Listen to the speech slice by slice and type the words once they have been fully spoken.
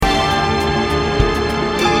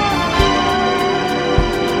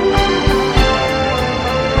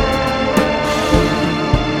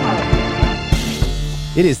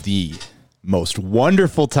It is the most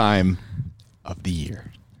wonderful time of the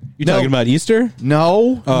year. You talking about Easter?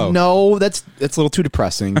 No, Oh. no, that's a little too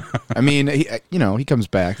depressing. I mean, he comes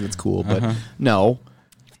back. That's cool, but no.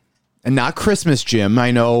 And not Christmas, Jim.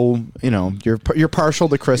 I know, you're partial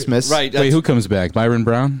to Christmas. Right. Wait, who comes back? Byron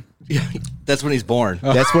Brown? Yeah, that's when he's born.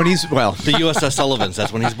 That's when he's, well. The USS Sullivans,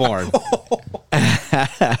 that's when he's born.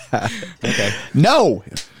 Okay. No,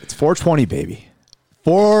 it's 420, baby.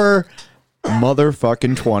 4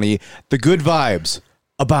 motherfucking 20. The good vibes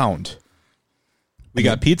abound. We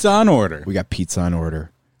got pizza on order. We got pizza on order.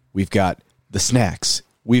 We've got the snacks.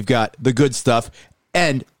 We've got the good stuff.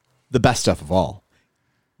 And the best stuff of all,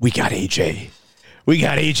 we got AJ. We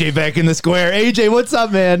got AJ back in the square. AJ, what's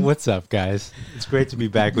up, man? What's up, guys? It's great to be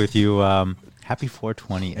back with you. Happy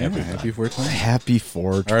 420, everybody. Happy 420. Happy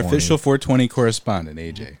 420. Our official 420 correspondent,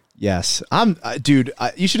 AJ. Yes. Dude,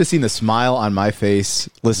 you should have seen the smile on my face,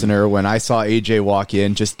 listener, when I saw AJ walk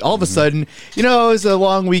in. Just all of a sudden, it was a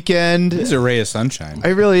long weekend. He's a ray of sunshine.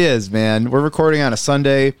 It really is, man. We're recording on a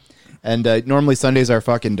Sunday, and normally Sundays are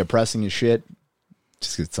fucking depressing as shit.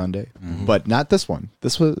 Just 'cause it's Sunday. But not this one.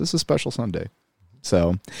 This is a special Sunday.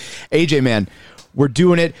 So, AJ, man, we're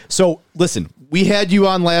doing it. So, listen, we had you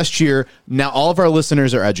on last year. Now, all of our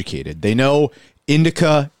listeners are educated. They know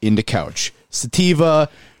indica, couch, sativa.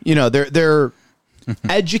 They're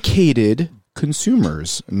educated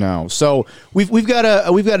consumers now. So we've got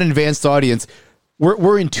an advanced audience.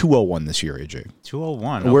 We're in 201 this year, AJ.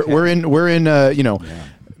 201. Okay. We're in we're in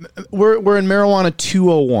marijuana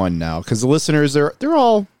 201 now because the listeners they're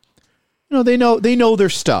all they know their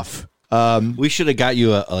stuff. We should have got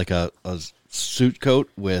you a suit coat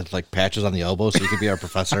with like patches on the elbow so you could be our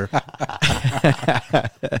professor.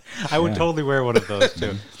 I would totally wear one of those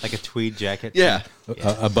too, like a tweed jacket. Yeah.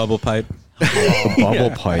 A bubble pipe. A bubble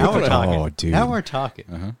pipe. Now we're talking. Oh, dude. Now we're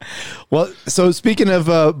talking. Well, so speaking of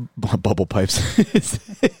bubble pipes,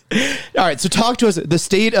 all right. So talk to us. The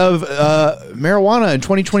state of marijuana in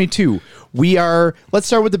 2022. Let's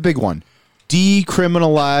start with the big one: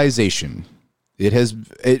 decriminalization.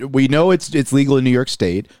 We know it's legal in New York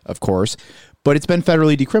State, of course, but it's been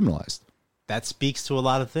federally decriminalized. That speaks to a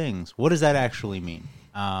lot of things. What does that actually mean?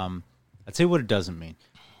 I'd say what it doesn't mean.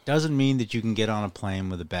 It doesn't mean that you can get on a plane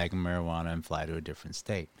with a bag of marijuana and fly to a different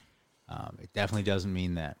state. It definitely doesn't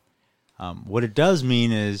mean that. What it does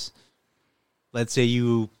mean is, let's say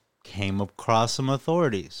you came across some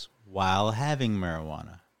authorities while having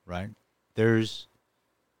marijuana, right? There's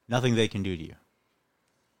nothing they can do to you.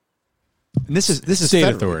 And this is state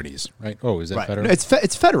federal. authorities, right? Oh, is that Right. federal?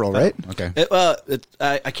 It's federal, right? Okay.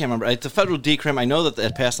 I can't remember. It's a federal decrim. I know that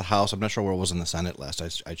it passed the House. I'm not sure where it was in the Senate last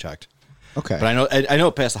I checked. Okay. But I know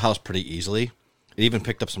it passed the House pretty easily. It even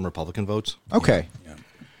picked up some Republican votes. Okay. Yeah.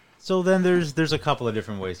 So then there's a couple of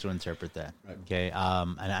different ways to interpret that. Okay.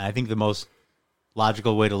 And I think the most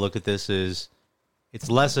logical way to look at this is it's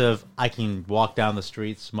less of I can walk down the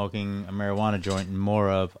street smoking a marijuana joint and more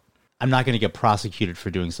of I'm not going to get prosecuted for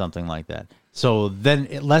doing something like that. So then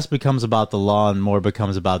it less becomes about the law and more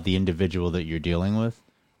becomes about the individual that you're dealing with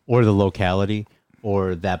or the locality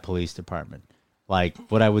or that police department. Like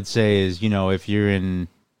what I would say is, if you're in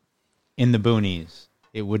the boonies,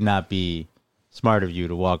 it would not be smart of you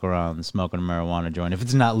to walk around smoking a marijuana joint if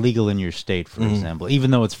it's not legal in your state, for example, even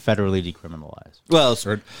though it's federally decriminalized. Well,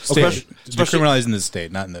 Decriminalized in the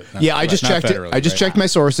state, not in the. Yeah, I just checked it. I just checked my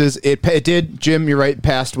sources. It did, Jim. You're right.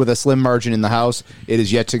 Passed with a slim margin in the House. It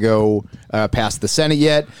is yet to go past the Senate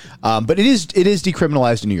yet, but it is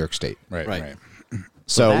decriminalized in New York State. Right.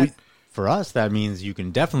 So For us, that means you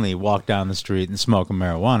can definitely walk down the street and smoke a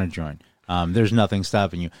marijuana joint. There's nothing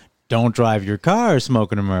stopping you. Don't drive your car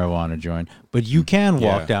smoking a marijuana joint, but you can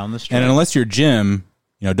walk down the street. And unless you're Jim,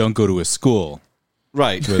 don't go to a school.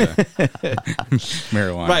 right. With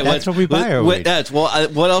marijuana. Right. That's what we buy our weed.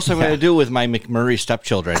 What else am I going to do with my McMurray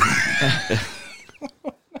stepchildren?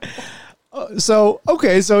 So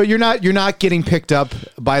you're not getting picked up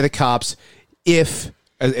by the cops if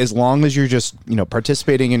as long as you're just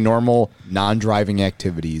participating in normal non-driving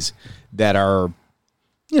activities that are.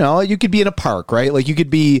 You could be in a park, right? Like you could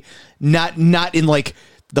be not in like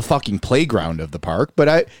the fucking playground of the park,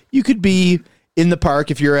 but you could be in the park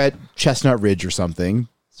if you're at Chestnut Ridge or something.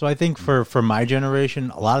 So I think for my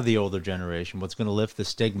generation, a lot of the older generation, what's going to lift the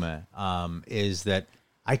stigma is that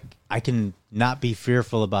I can not be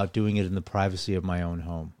fearful about doing it in the privacy of my own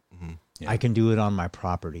home. Mm-hmm. Yeah. I can do it on my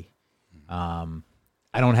property.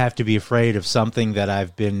 I don't have to be afraid of something that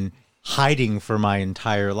I've been hiding for my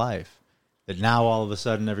entire life. That now all of a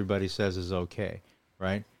sudden everybody says is okay,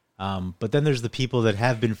 right? But then there's the people that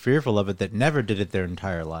have been fearful of it that never did it their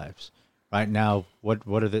entire lives, right now, what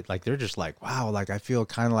are they like? They're just like, wow, like I feel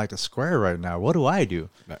kind of like a square right now. What do I do?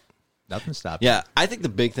 Right. Nothing stops. Yeah, I think the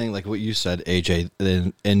big thing, like what you said, AJ,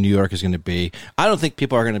 in New York is going to be, I don't think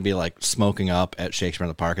people are going to be like smoking up at Shakespeare in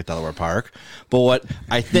the Park at Delaware Park. But what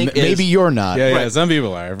I think Maybe you're not. Yeah, Right. some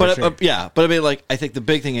people are. For But sure. but I mean, like, I think the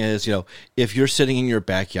big thing is, if you're sitting in your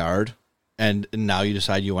backyard and now you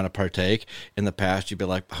decide you want to partake, in the past you'd be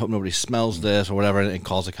like, I hope nobody smells this or whatever, and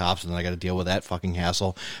calls the cops, and then I got to deal with that fucking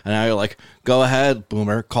hassle. And now you're like, go ahead,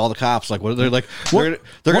 boomer, call the cops. Like, what are they like? They're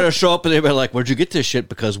going to show up and they'll be like, where'd you get this shit?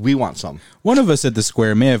 Because we want some. One of us at the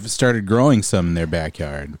square may have started growing some in their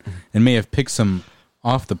backyard and may have picked some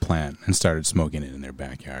off the plant and started smoking it in their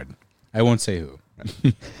backyard. I won't say who.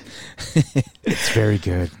 It's very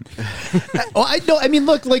good. Well, I know. I mean,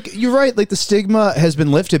 look, like you're right. Like the stigma has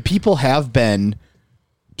been lifted. People have been.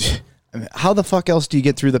 I mean, how the fuck else do you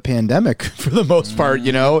get through the pandemic for the most part?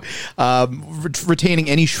 Retaining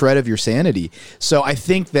any shred of your sanity. So I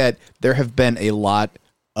think that there have been a lot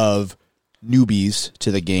of newbies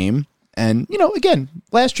to the game, and again,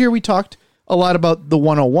 last year we talked a lot about the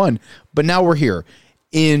 101, but now we're here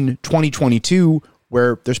in 2022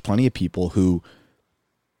 where there's plenty of people who.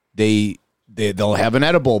 They'll have an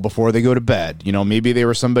edible before they go to bed. Maybe they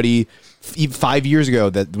were somebody 5 years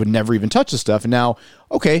ago that would never even touch the stuff. And now,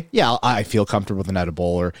 okay, yeah, I feel comfortable with an edible,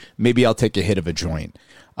 or maybe I'll take a hit of a joint.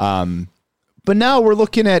 But now we're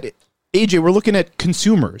looking at, AJ, we're looking at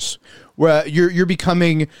consumers where you're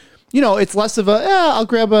becoming, it's less of I'll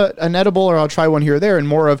grab an edible or I'll try one here or there, and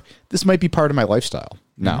more of this might be part of my lifestyle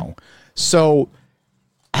now. So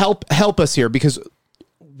help us here, because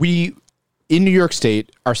we, in New York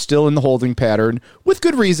State, are still in the holding pattern with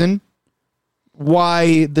good reason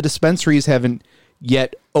why the dispensaries haven't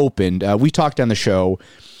yet opened. We talked on the show,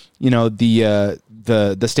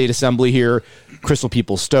 the state assembly here, Crystal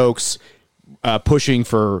Peoples-Stokes, pushing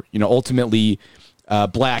for, ultimately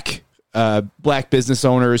black business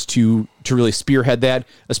owners to really spearhead that,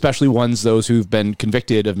 especially those who've been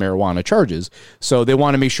convicted of marijuana charges. So they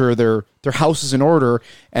want to make sure their house is in order,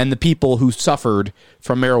 and the people who suffered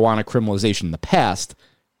from marijuana criminalization in the past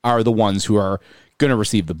are the ones who are going to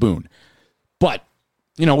receive the boon. But,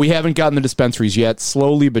 we haven't gotten the dispensaries yet.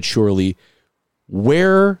 Slowly but surely,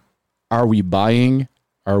 where are we buying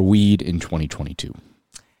our weed in 2022?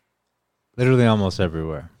 Literally almost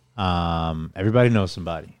everywhere. Everybody knows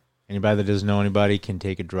somebody. Anybody that doesn't know anybody can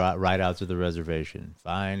take a ride out to the reservation.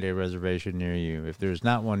 Find a reservation near you. If there's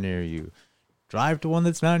not one near you, drive to one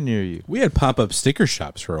that's not near you. We had pop-up sticker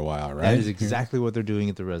shops for a while, right? That is exactly what they're doing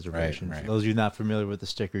at the reservation. Right. For those of you not familiar with the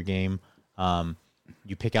sticker game,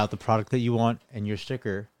 you pick out the product that you want, and your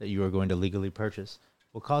sticker that you are going to legally purchase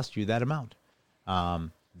will cost you that amount.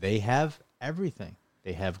 They have everything.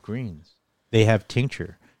 They have greens. They have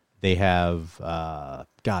tincture. They have,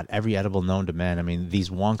 every edible known to man. I mean, these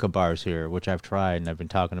Wonka bars here, which I've tried and I've been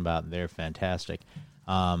talking about, they're fantastic.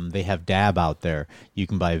 They have dab out there. You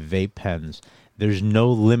can buy vape pens. There's no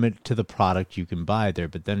limit to the product you can buy there.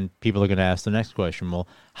 But then people are going to ask the next question, well,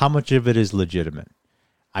 how much of it is legitimate?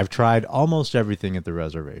 I've tried almost everything at the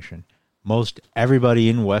reservation. Most everybody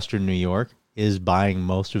in Western New York is buying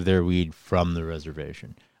most of their weed from the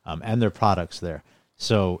reservation and their products there.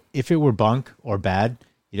 So if it were bunk or bad,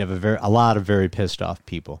 you'd have a lot of very pissed off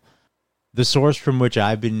people. The source from which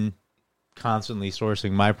I've been constantly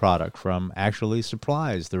sourcing my product from actually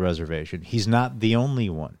supplies the reservation. He's not the only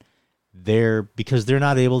one. Because they're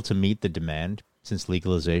not able to meet the demand since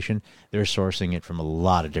legalization, they're sourcing it from a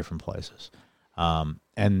lot of different places.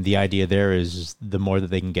 And the idea there is the more that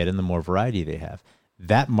they can get in, the more variety they have.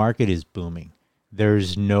 That market is booming.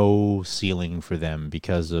 There's no ceiling for them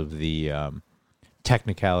because of the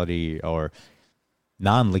technicality or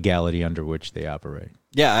non-legality under which they operate.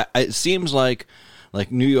 Yeah, it seems like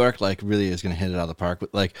New York really is going to hit it out of the park.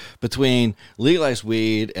 But between legalized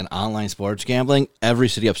weed and online sports gambling, every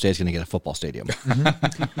city upstate is going to get a football stadium.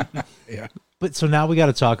 Yeah. But so now we got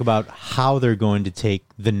to talk about how they're going to take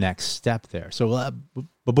the next step there. So,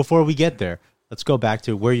 but before we get there, let's go back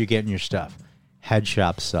to where you're getting your stuff. Head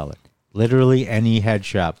shops sell it. Literally any head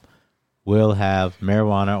shop will have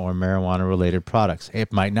marijuana or marijuana-related products.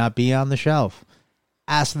 It might not be on the shelf.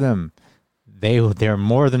 Ask them. They're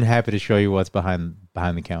more than happy to show you what's behind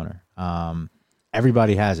the counter.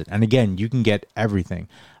 Everybody has it. And again, you can get everything.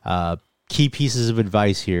 Key pieces of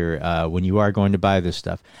advice here when you are going to buy this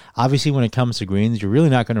stuff. Obviously, when it comes to greens, you're really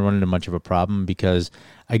not going to run into much of a problem because,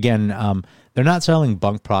 again, they're not selling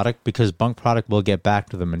bunk product because bunk product will get back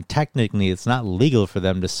to them. And technically, it's not legal for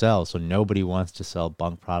them to sell, so nobody wants to sell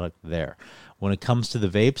bunk product there. When it comes to the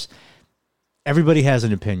vapes, everybody has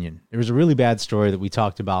an opinion. There was a really bad story that we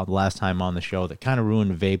talked about last time on the show that kind of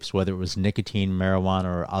ruined vapes, whether it was nicotine, marijuana,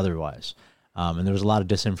 or otherwise. And there was a lot of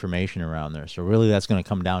disinformation around there. So really that's going to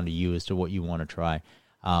come down to you as to what you want to try.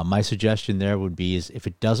 My suggestion there would be is if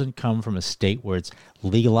it doesn't come from a state where it's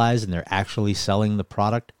legalized and they're actually selling the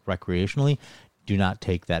product recreationally, do not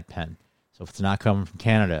take that pen. So if it's not coming from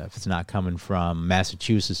Canada, if it's not coming from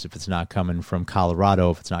Massachusetts, if it's not coming from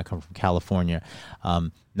Colorado, if it's not coming from California,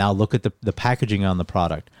 now look at the packaging on the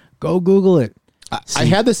product. Go Google it. I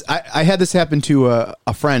had this happen to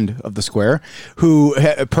a friend of the Square who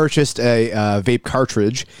purchased a vape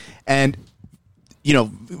cartridge and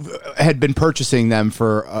had been purchasing them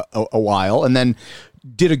for a while, and then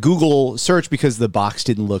did a Google search because the box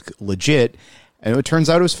didn't look legit, and it turns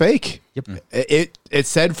out it was fake. Yep. It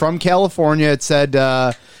said from California. It said,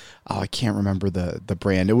 I can't remember the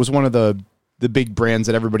brand. It was one of the big brands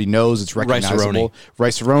that everybody knows. It's recognizable.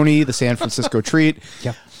 Rice-A-Roni, the San Francisco treat.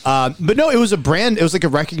 Yep. But no, it was a brand. It was like a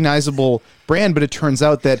recognizable brand, but it turns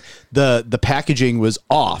out that the packaging was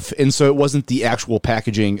off, and so it wasn't the actual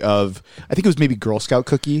packaging of. I think it was maybe Girl Scout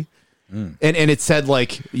cookie, and it said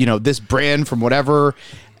like this brand from whatever,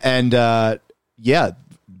 and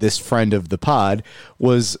this friend of the pod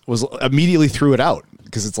was immedately threw it out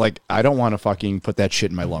because it's like I don't want to fucking put that shit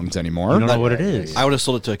in my lungs anymore. You don't know what it is. I would have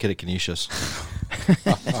sold it to a kid at Canisius.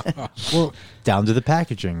 Well, down to the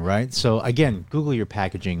packaging, right? So again, Google your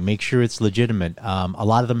packaging. Make sure it's legitimate. A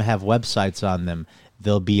lot of them have websites on them.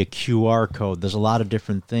 There'll be a QR code. There's a lot of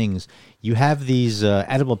different things. You have these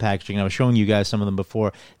edible packaging. I was showing you guys some of them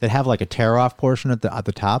before that have like a tear-off portion at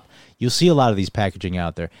the top. You'll see a lot of these packaging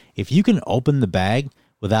out there. If you can open the bag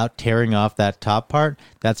without tearing off that top part,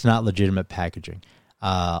 that's not legitimate packaging.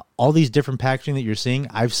 All these different packaging that you're seeing,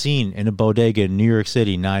 I've seen in a bodega in New York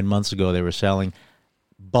City 9 months ago. They were selling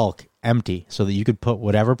bulk, empty, so that you could put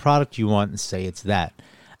whatever product you want and say it's that.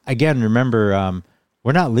 Again, remember,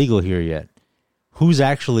 we're not legal here yet. Who's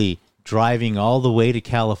actually driving all the way to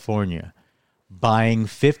California, buying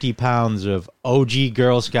 50 pounds of OG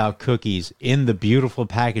Girl Scout cookies in the beautiful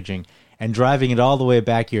packaging and driving it all the way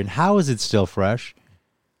back here? And how is it still fresh?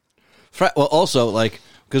 Well, also, like,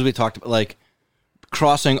 because we talked about, like,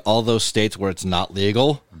 crossing all those states where it's not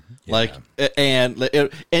legal, like, and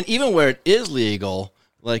even where it is legal,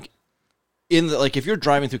 like, if you're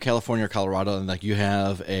driving through California or Colorado and like you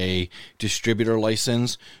have a distributor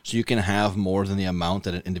license, so you can have more than the amount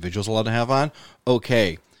that an individual's allowed to have on,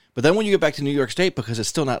 okay. But then when you get back to New York State, because it's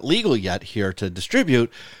still not legal yet here to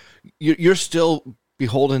distribute, you're still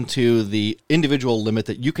beholden to the individual limit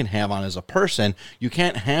that you can have on as a person. You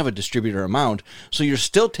can't have a distributor amount, so you're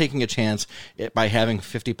still taking a chance by having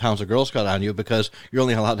 50 pounds of Girl Scout on you because you're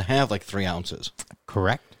only allowed to have like 3 ounces.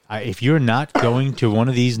 Correct. If you're not going to one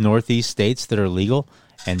of these Northeast states that are legal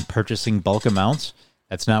and purchasing bulk amounts,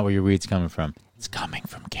 that's not where your weed's coming from. It's coming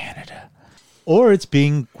from Canada. Or it's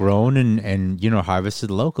being grown and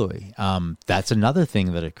harvested locally. That's another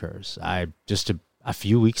thing that occurs. Just a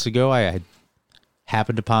few weeks ago, I had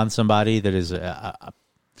happened upon somebody that is a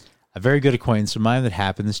very good acquaintance of mine that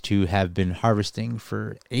happens to have been harvesting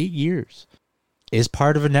for 8 years. Is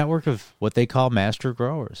part of a network of what they call master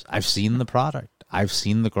growers. I've seen the product. I've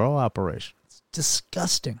seen the grow operation. It's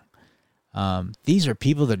disgusting. These are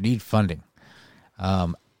people that need funding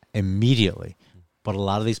immediately. But a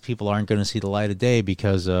lot of these people aren't going to see the light of day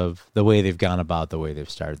because of the way they've gone about, the way they've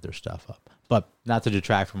started their stuff up. But not to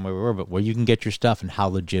detract from where we were, but where you can get your stuff and how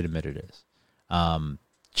legitimate it is.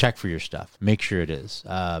 Check for your stuff. Make sure it is.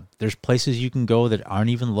 There's places you can go that aren't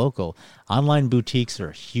even local. Online boutiques are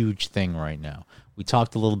a huge thing right now. We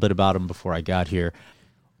talked a little bit about them before I got here.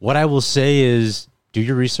 What I will say is do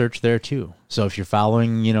your research there too. So if you're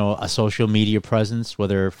following, a social media presence,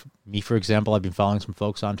 whether me, for example, I've been following some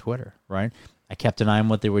folks on Twitter, right? I kept an eye on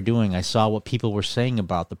what they were doing. I saw what people were saying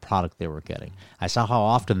about the product they were getting. I saw how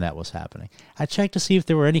often that was happening. I checked to see if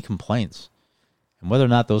there were any complaints and whether or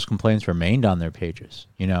not those complaints remained on their pages.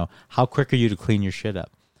 How quick are you to clean your shit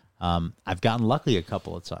up? I've gotten lucky a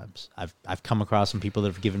couple of times. I've come across some people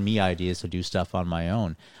that have given me ideas to do stuff on my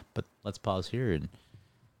own. But let's pause here and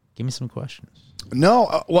give me some questions.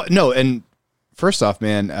 No, no. And first off,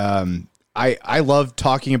 man, I love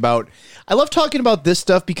talking about this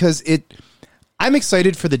stuff because I'm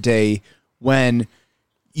excited for the day when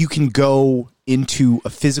you can go into a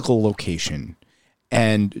physical location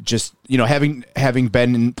and just, having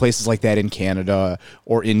been in places like that in Canada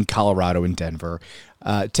or in Colorado and Denver,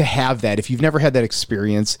 to have that, if you've never had that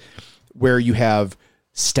experience where you have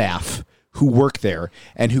staff who work there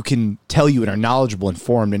and who can tell you and are knowledgeable,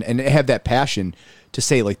 informed, and have that passion to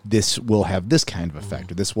say, like, this will have this kind of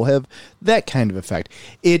effect or this will have that kind of effect.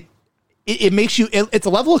 it makes you, it's a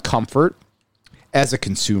level of comfort as a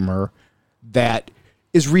consumer that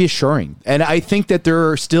is reassuring. And I think that there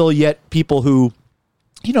are still yet people who,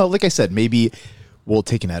 you know, like I said, maybe will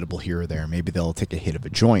take an edible here or there. Maybe they'll take a hit of a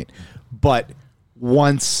joint. But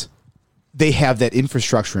once they have that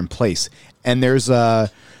infrastructure in place and there's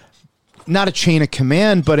not a chain of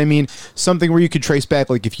command, but I mean, something where you could trace back,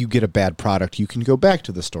 like if you get a bad product, you can go back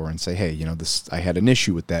to the store and say, hey, you know, I had an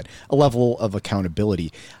issue with that. A level of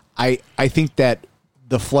accountability. I think that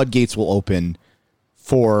the floodgates will open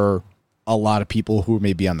for a lot of people who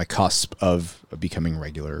may be on the cusp of becoming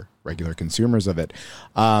regular consumers of it.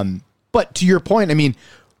 But to your point, I mean,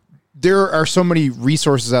 there are so many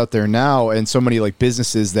resources out there now and so many like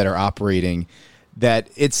businesses that are operating that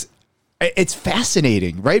it's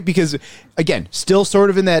fascinating, right? Because again, still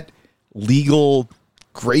sort of in that legal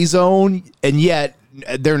gray zone, and yet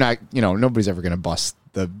they're not, you know, nobody's ever going to bust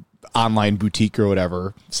the online boutique or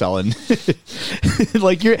whatever selling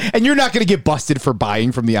like you're not going to get busted for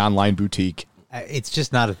buying from the online boutique. It's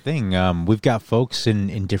just not a thing. We've got folks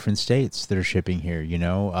in different states that are shipping here, you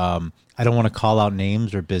know. I don't want to call out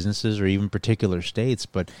names or businesses or even particular states,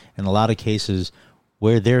 but in a lot of cases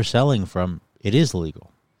where they're selling from, it is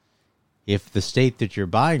legal. If the state that you're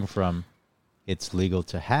buying from, it's legal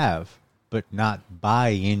to have, but not buy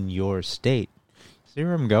in your state. See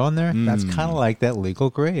where I'm going there? That's kind of like that legal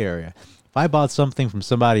gray area. If I bought something from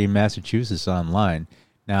somebody in Massachusetts online,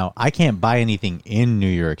 now I can't buy anything in New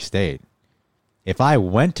York State. If I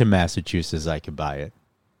went to Massachusetts, I could buy it.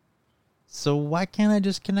 So why can't I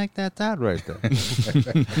just connect that dot right there?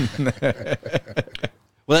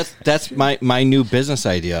 Well, that's my new business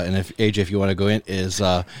idea, and if AJ, if you want to go in, is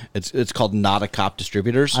it's called Not a Cop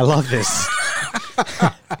Distributors. I love this.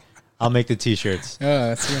 I'll make the T-shirts. Oh,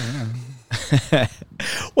 that's good.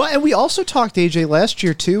 Well, and we also talked, AJ, last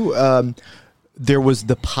year too. There was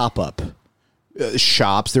the pop-up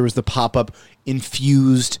shops. There was the pop-up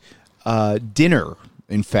infused dinner.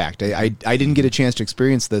 In fact, I didn't get a chance to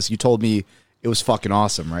experience this. You told me it was fucking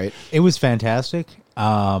awesome, right? It was fantastic.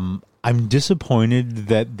 I'm disappointed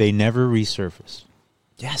that they never resurfaced.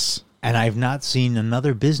 Yes. And I've not seen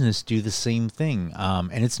another business do the same thing.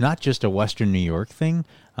 And it's not just a Western New York thing.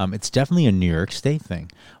 It's definitely a New York State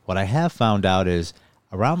thing. What I have found out is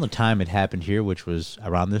around the time it happened here, which was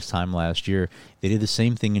around this time last year, they did the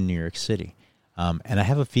same thing in New York City. And I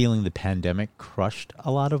have a feeling the pandemic crushed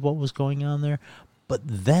a lot of what was going on there. But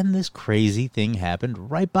then this crazy thing happened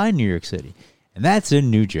right by New York City. And that's in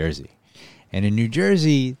New Jersey. And in New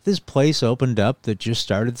Jersey, this place opened up that just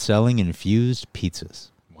started selling infused pizzas.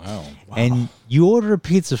 Wow. And you order a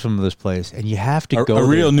pizza from this place, and you have to go a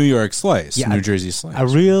real there. New York slice, Yeah, New Jersey slice. A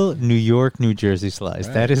real New York, New Jersey slice.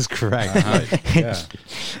 Right. That is correct. Yeah.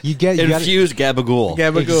 You get Infused gabagool.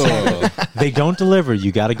 Gabagool. They don't deliver.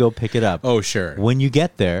 You got to go pick it up. Oh, sure. When you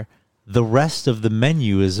get there, the rest of the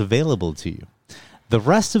menu is available to you. The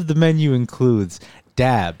rest of the menu includes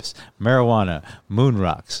dabs, marijuana, moon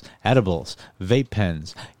rocks, edibles, vape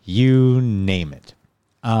pens, you name it.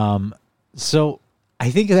 So I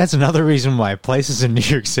think that's another reason why places in New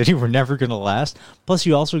York City were never going to last. Plus,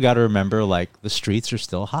 you also got to remember, like, the streets are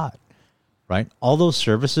still hot, right? All those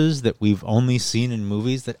services that we've only seen in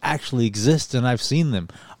movies that actually exist, and I've seen them,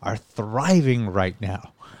 are thriving right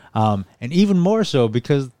now. And even more so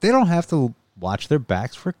because they don't have to watch their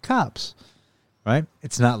backs for cops. Right?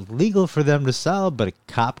 It's not legal for them to sell, but a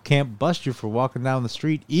cop can't bust you for walking down the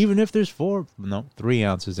street, even if there's 3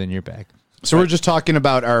 ounces in your bag. So we're just talking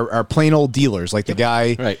about our plain old dealers, like the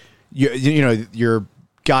guy, Right. You know, your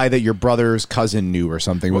guy that your brother's cousin knew or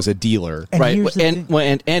something was a dealer. And Right, here's the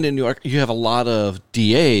and in New York, you have a lot of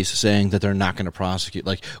DAs saying that they're not going to prosecute.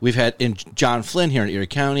 Like we've had in John Flynn here in Erie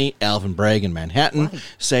County, Alvin Bragg in Manhattan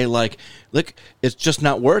say like, look, it's just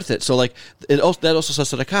not worth it. So like, that also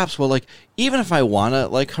says to the cops, well, like even if I want to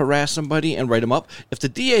like harass somebody and write them up, if the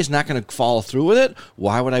DA is not going to follow through with it,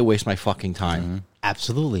 why would I waste my fucking time? Mm-hmm.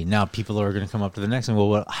 Absolutely. Now people are going to come up to the next one.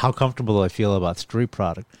 Well, how comfortable do I feel about street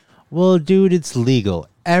product? Well, dude, it's legal.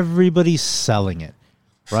 Everybody's selling it,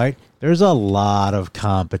 right? There's a lot of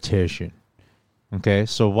competition. Okay,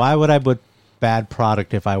 so why would I put bad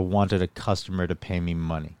product if I wanted a customer to pay me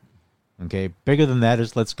money? Okay, bigger than that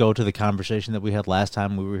is let's go to the conversation that we had last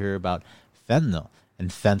time we were here about fentanyl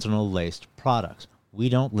and fentanyl-laced products. We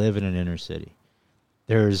don't live in an inner city.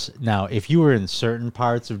 Now, if you were in certain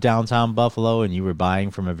parts of downtown Buffalo and you were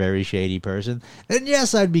buying from a very shady person, then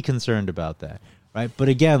yes, I'd be concerned about that. Right, but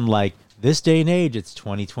again, like this day and age, it's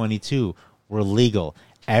 2022. We're legal.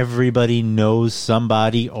 Everybody knows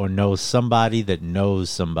somebody or knows somebody that knows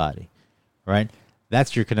somebody. Right,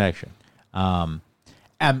 that's your connection. Am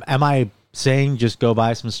I saying just go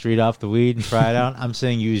buy some street off the weed and try it out. I'm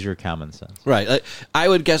saying use your common sense. Right. Like, I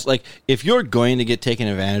would guess, like, if you're going to get taken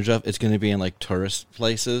advantage of, it's going to be in, like, tourist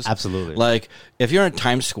places. Absolutely. Like, if you're in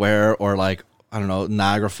Times Square or, like, I don't know,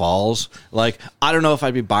 Niagara Falls, like, I don't know if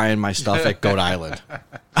I'd be buying my stuff at Goat Island.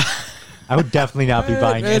 I would definitely not be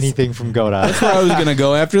buying anything from Goat Island. That's where I was going to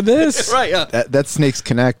go after this. Right, yeah. That's Snakes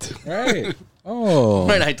Connect. Right. Oh.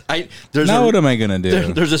 Right, there's Now what am I going to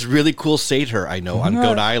do? There's this really cool satyr I know on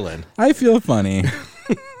Goat Island. I feel funny.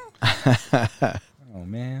 Oh,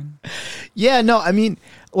 man. Yeah, no, I mean,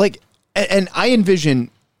 like, and I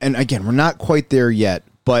envision, and again, we're not quite there yet,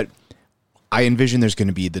 but I envision there's going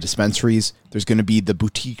to be the dispensaries, there's going to be the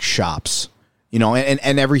boutique shops, you know,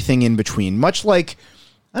 and everything in between. Much like,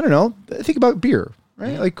 I don't know, think about beer,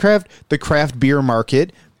 right? Like the craft beer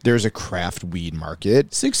market. There's a craft weed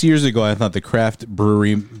market. 6 years ago, I thought the craft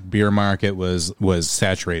brewery beer market was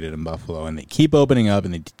saturated in Buffalo, and they keep opening up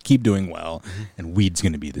and they keep doing well, and weed's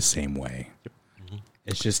going to be the same way.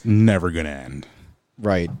 It's just never going to end.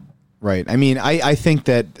 Right. I mean, I think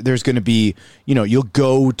that there's going to be, you know, you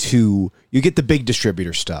get the big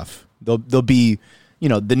distributor stuff. There'll be, you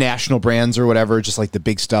know, the national brands or whatever, just like the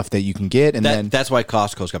big stuff that you can get. And then that's why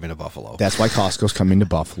Costco's coming to Buffalo. That's why Costco's coming to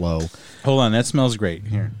Buffalo. Hold on, that smells great.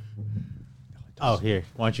 Here. Oh, here.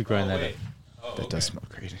 Why don't you grind that up? That does smell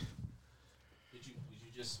great. Did you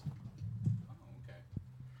just... Oh, okay.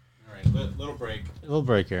 All right, little break. A little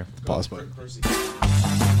break here. Pause button.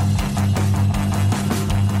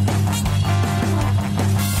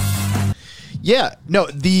 Yeah, no,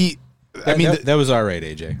 that was all right,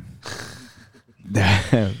 AJ.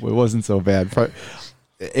 it wasn't so bad.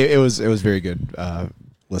 It was very good,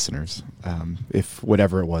 listeners. If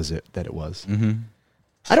whatever it was, that it was. Mm-hmm.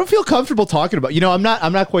 I don't feel comfortable talking about. You know, I'm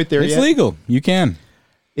not quite there yet. It's legal. You can.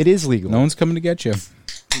 It is legal. No one's coming to get you.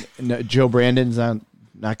 No, Joe Brandon's not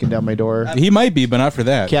knocking down my door. He might be, but not for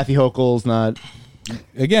that. Kathy Hochul's not.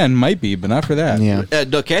 Again, might be, but not for that. Yeah.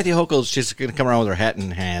 No, Kathy Hochul's just going to come around with her hat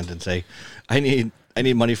in hand and say, I need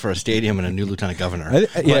money for a stadium and a new lieutenant governor.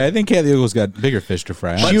 I think Kathy Hochul's got bigger fish to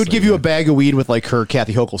fry. She would give you a bag of weed with like her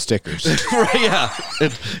Kathy Hochul stickers. Right, yeah.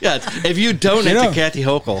 If you donate to Kathy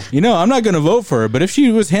Hochul. You know, I'm not going to vote for her, but if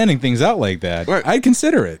she was handing things out like that, right, I'd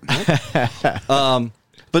consider it.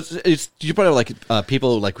 But you probably like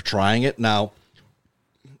people like trying it. Now,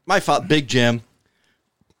 my father, Big Jim,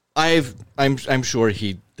 I'm sure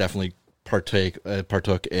he definitely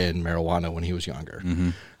partook in marijuana when he was younger.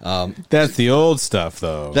 Mm-hmm. That's the old stuff,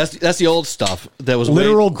 though. That's the old stuff. That was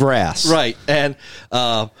literal grass, right? And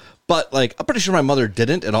but like I'm pretty sure my mother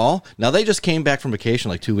didn't at all. Now they just came back from vacation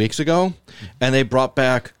like 2 weeks ago, and they brought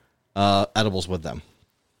back edibles with them.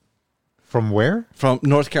 From where? From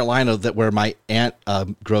North Carolina, where my aunt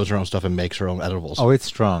grows her own stuff and makes her own edibles. Oh, it's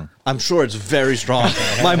strong. I'm sure it's very strong.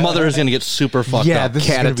 My mother is going to get super fucked up. Yeah, this is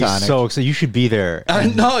going to be so exciting. You should be there.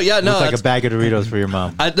 No, with like a bag of Doritos for your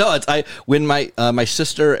mom. When my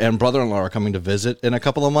sister and brother-in-law are coming to visit in a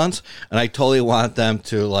couple of months, and I totally want them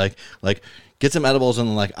to like get some edibles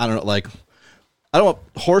and like I don't know, like I don't want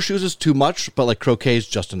horseshoes is too much, but like croquet is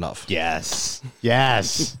just enough. Yes.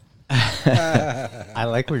 I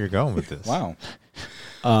like where you're going with this. Wow.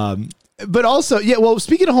 But also, yeah, well,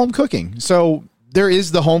 speaking of home cooking, so there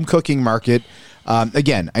is the home cooking market.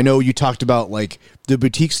 Again, I know you talked about like the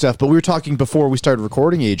boutique stuff, but we were talking before we started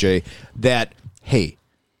recording, AJ, that, hey,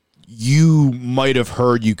 you might have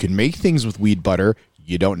heard you can make things with weed butter.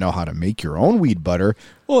 You don't know how to make your own weed butter.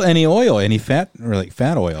 Well, any oil, any fat, or like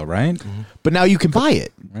fat oil, right? Mm-hmm. But now you can buy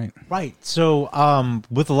it. Right. So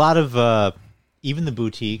with a lot of even the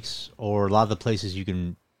boutiques or a lot of the places you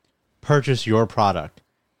can purchase your product,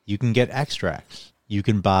 you can get extracts. You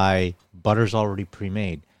can buy butters already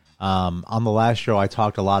pre-made. On the last show, I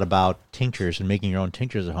talked a lot about tinctures and making your own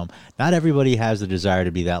tinctures at home. Not everybody has the desire to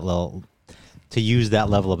be that level, to use that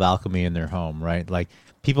level of alchemy in their home, right? Like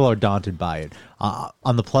people are daunted by it.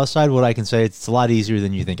 On the plus side, what I can say, it's a lot easier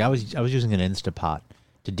than you think. I was using an Instapot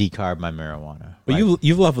to decarb my marijuana. But right?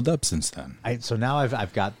 you've leveled up since then. So now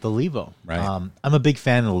I've got the Levo. Right. I'm a big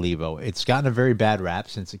fan of the Levo. It's gotten a very bad rap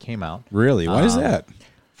since it came out. Really? Why is that?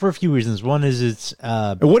 For a few reasons. One is it's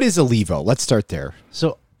what is a Levo? Let's start there.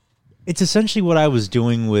 So it's essentially what I was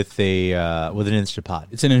doing with an Instapot.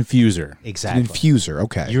 It's an infuser. Exactly. An infuser.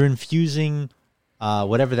 Okay. You're infusing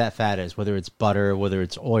whatever that fat is, whether it's butter, whether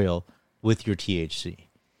it's oil, with your THC.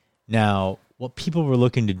 Now, what people were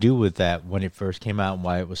looking to do with that when it first came out and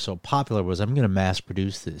why it was so popular was, I'm going to mass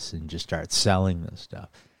produce this and just start selling this stuff.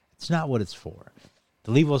 It's not what it's for.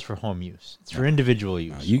 The Levo is for home use. It's for individual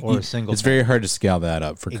use or a single. It's very hard to scale that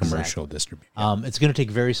up for commercial distribution. It's going to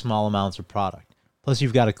take very small amounts of product. Plus,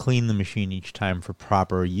 you've got to clean the machine each time for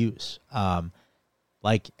proper use.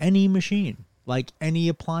 Like any machine, like any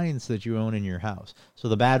appliance that you own in your house. So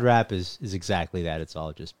the bad rap is exactly that. It's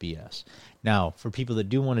all just BS. Now, for people that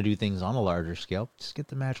do want to do things on a larger scale, just get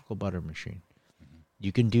the magical butter machine.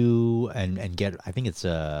 You can do and get, I think it's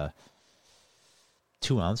 2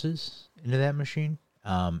 ounces into that machine.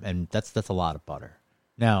 And that's a lot of butter.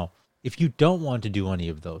 Now, if you don't want to do any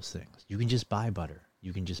of those things, you can just buy butter.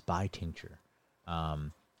 You can just buy tincture.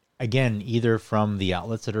 Again, either from the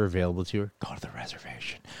outlets that are available to you, go to the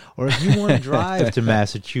reservation. Or if you want to drive to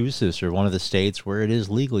Massachusetts or one of the states where it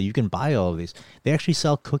is legal, you can buy all of these. They actually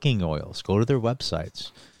sell cooking oils. Go to their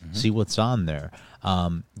websites, see what's on there.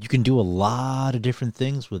 You can do a lot of different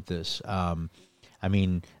things with this. I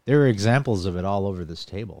mean, there are examples of it all over this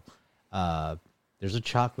table. There's a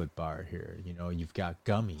chocolate bar here. You know, you've got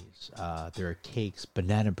gummies. There are cakes.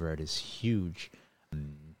 Banana bread is huge.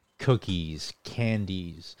 Cookies,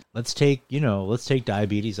 candies. Let's take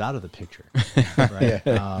diabetes out of the picture. Right?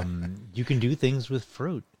 You can do things with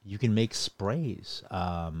fruit. You can make sprays.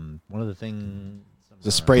 One of the things... There's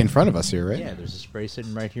a spray in front of us here, right? Yeah, there's a spray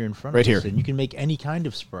sitting right here in front right of us. Here. And you can make any kind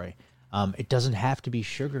of spray. It doesn't have to be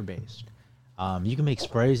sugar-based. You can make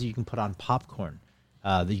sprays that you can put on popcorn,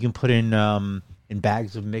 that you can put in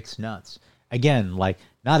bags of mixed nuts. Again, like,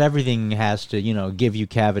 not everything has to, give you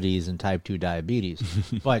cavities and type 2 diabetes,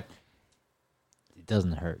 but it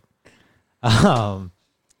doesn't hurt.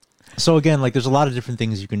 So again, like, there's a lot of different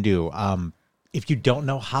things you can do. If you don't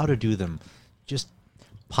know how to do them, just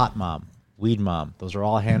Pot Mom, Weed Mom. Those are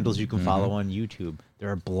all handles you can follow on YouTube.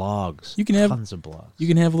 There are blogs. You can have tons of blogs. You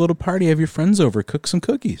can have a little party, have your friends over, cook some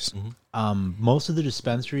cookies. Most of the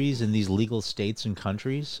dispensaries in these legal states and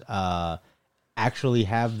countries actually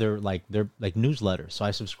have their newsletters. So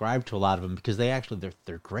I subscribe to a lot of them because they're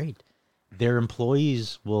great. Their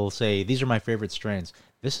employees will say, "These are my favorite strains.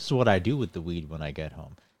 This is what I do with the weed when I get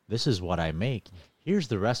home. This is what I make. Here's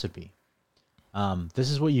the recipe. This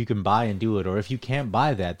is what you can buy and do it. Or if you can't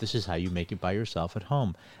buy that, this is how you make it by yourself at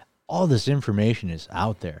home." All this information is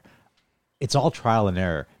out there. It's all trial and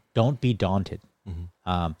error. Don't be daunted.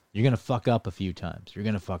 You're going to fuck up a few times. You're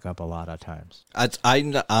going to fuck up a lot of times.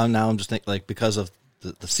 I'm just thinking, like, because of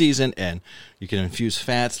the season and you can infuse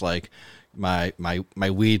fats, like my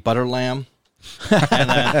weed butter lamb.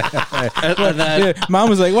 And then Mom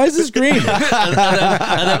was like, "Why is this green?" and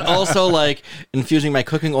then also, like, infusing my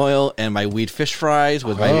cooking oil and my weed fish fries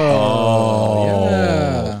with my...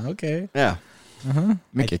 yeah. Okay. Yeah.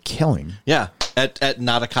 Make a killing. Yeah. At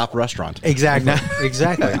Not a Cop restaurant. Exactly.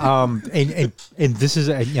 Exactly. And this is,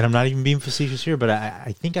 and I'm not even being facetious here, but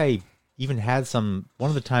I think I even had one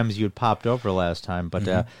of the times you had popped over last time,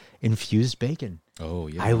 but infused bacon. Oh,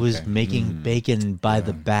 yeah. I was making bacon by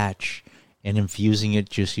the batch and infusing it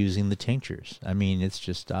just using the tinctures. I mean, it's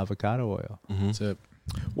just avocado oil. That's it.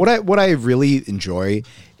 What I really enjoy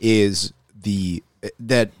is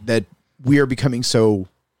that we are becoming so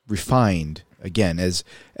refined again as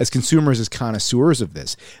consumers, as connoisseurs of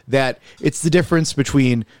this, that it's the difference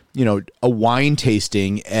between a wine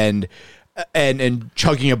tasting and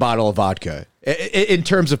chugging a bottle of vodka in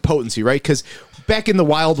terms of potency, right? Because back in the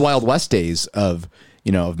wild west days of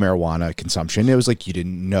marijuana consumption, it was like you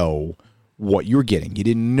didn't know what you were getting. You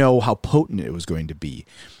didn't know how potent it was going to be.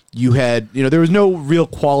 You had, there was no real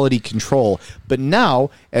quality control. But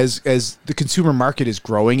now, as the consumer market is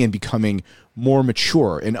growing and becoming more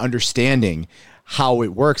mature and understanding how it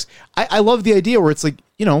works, I love the idea where it's like,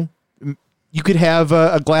 you could have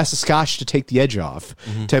a glass of scotch to take the edge off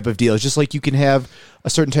type of deal. It's just like you can have a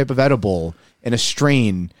certain type of edible and a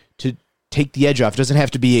strain to take the edge off. It doesn't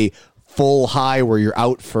have to be a full high where you're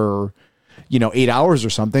out for 8 hours or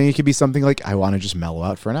something. It could be something like, I want to just mellow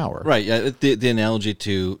out for an hour. Right. Yeah. The analogy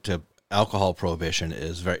to alcohol prohibition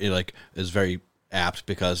is very apt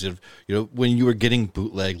because when you were getting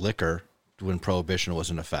bootleg liquor when prohibition was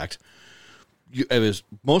in effect, it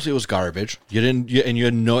was garbage. You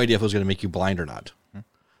had no idea if it was going to make you blind or not,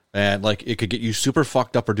 and like it could get you super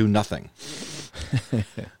fucked up or do nothing.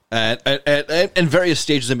 And various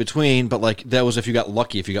stages in between, but like that was if you got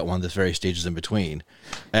lucky, if you got one of the various stages in between,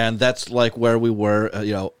 and that's like where we were,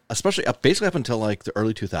 especially basically up until like the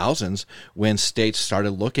early 2000s when states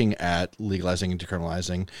started looking at legalizing and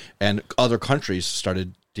decriminalizing, and other countries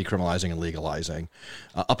started decriminalizing and legalizing.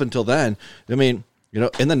 Up until then, I mean,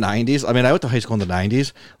 in the 90s, I went to high school in the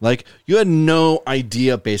 90s, like you had no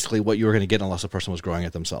idea basically what you were going to get unless a person was growing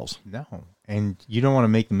it themselves. No. And you don't want to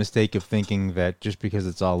make the mistake of thinking that just because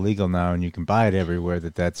it's all legal now and you can buy it everywhere,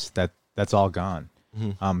 that's all gone.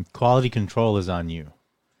 Quality control is on you.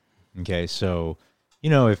 Okay, so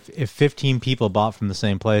if 15 people bought from the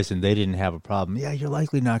same place and they didn't have a problem, yeah, you're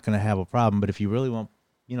likely not going to have a problem. But if you really want,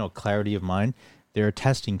 clarity of mind, there are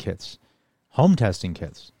testing kits, home testing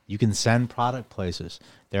kits. You can send product places.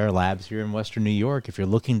 There are labs here in Western New York. If you're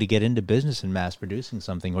looking to get into business and mass producing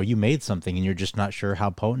something, or you made something and you're just not sure how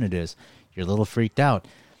potent it is, you're a little freaked out.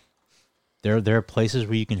 There are places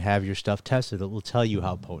where you can have your stuff tested that will tell you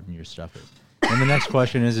how potent your stuff is. And the next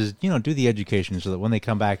question is do the education so that when they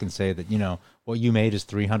come back and say that, what you made is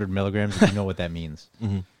 300 milligrams, you know what that means.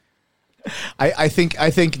 Mm-hmm. I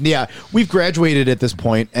think, yeah, we've graduated at this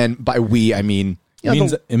point, and by we, I mean,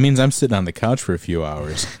 it means I'm sitting on the couch for a few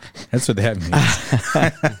hours. That's what that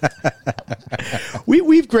means.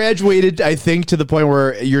 We've graduated, I think, to the point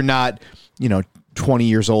where you're not, 20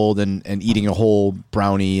 years old and eating a whole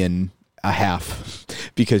brownie and a half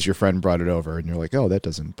because your friend brought it over, and you're like, oh, that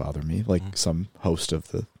doesn't bother me, like some host of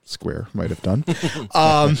the Square might have done.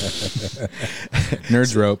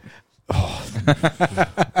 Nerds rope. Oh,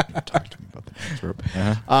 talk to me about the nerds rope.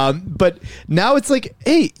 Uh-huh. But now it's like,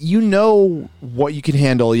 hey, what you can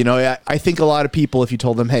handle. I think a lot of people, if you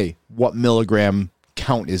told them, hey, what milligram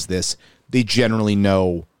count is this, they generally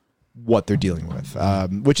know what they're dealing with,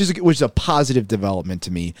 which is a positive development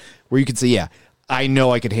to me, where you can say, yeah, I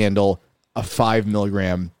know I could handle a 5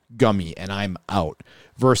 milligram gummy and I'm out,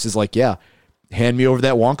 versus like, yeah, hand me over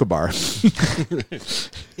that Wonka bar.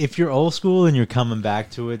 If you're old school and you're coming back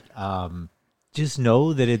to it, just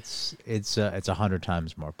know that it's 100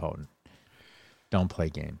 times more potent. Don't play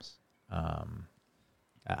games.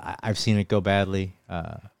 I've seen it go badly,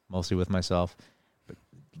 mostly with myself. But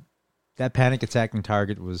that panic attacking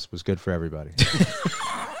target was good for everybody.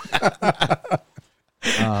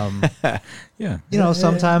 Yeah,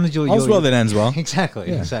 sometimes you'll all's well that ends well.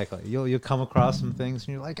 Exactly. You'll come across some things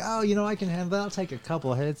and you're like, oh, I can handle that. I'll take a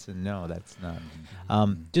couple of hits, and no, that's not.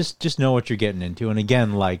 Just know what you're getting into, and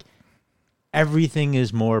again, like, everything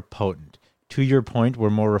is more potent. To your point, we're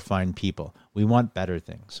more refined people. We want better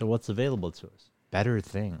things. So what's available to us? Better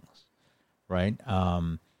things, right?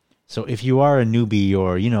 So if you are a newbie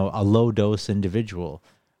or a low dose individual,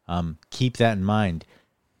 keep that in mind.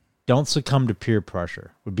 Don't succumb to peer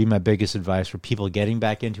pressure would be my biggest advice for people getting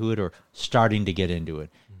back into it or starting to get into it.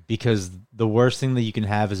 Because the worst thing that you can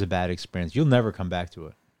have is a bad experience. You'll never come back to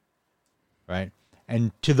it, right?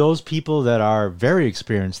 And to those people that are very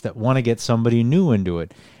experienced that want to get somebody new into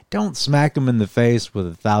it, don't smack them in the face with a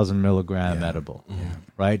 1,000 milligram edible,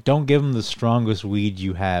 right? Don't give them the strongest weed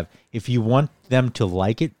you have. If you want them to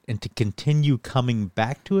like it and to continue coming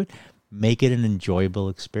back to it, make it an enjoyable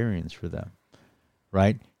experience for them,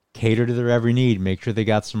 right? Cater to their every need. Make sure they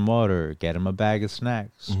got some water. Get them a bag of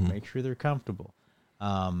snacks. Make sure they're comfortable.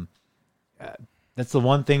 That's the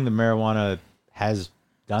one thing that marijuana has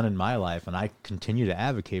done in my life, and I continue to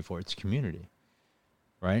advocate for. It's community,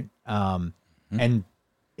 right? And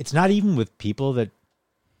it's not even with people that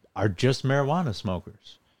are just marijuana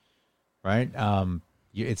smokers, right?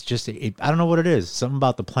 It's just, I don't know what it is. Something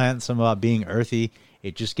about the plant, something about being earthy.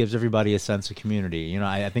 It just gives everybody a sense of community.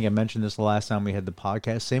 I think I mentioned this the last time we had the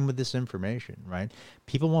podcast. Same with this information, right?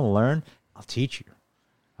 People want to learn. I'll teach you.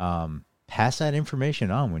 Pass that information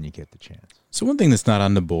on when you get the chance. So one thing that's not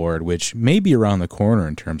on the board, which may be around the corner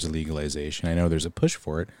in terms of legalization, I know there's a push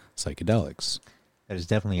for it, psychedelics. That is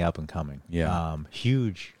definitely up and coming. Yeah.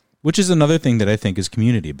 Huge. Which is another thing that I think is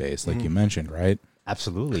community-based, like you mentioned, right?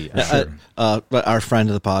 Absolutely. Sure. Our friend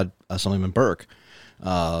of the pod, Assemblyman Burke,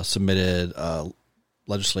 submitted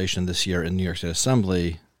legislation this year in New York State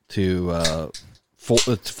Assembly to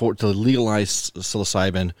legalize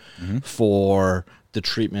psilocybin for the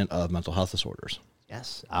treatment of mental health disorders.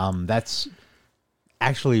 Yes, that's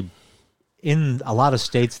actually in a lot of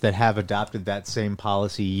states that have adopted that same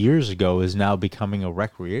policy years ago is now becoming a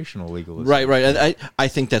recreational legalization. Right. I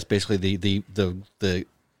think that's basically the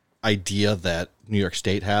idea that New York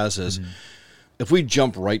State has is if we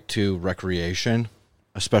jump right to recreation,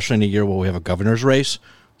 especially in a year where we have a governor's race,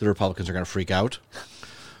 the Republicans are going to freak out.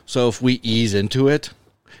 So if we ease into it,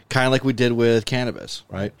 kind of like we did with cannabis,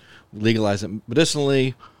 right? Legalize it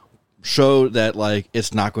medicinally, show that like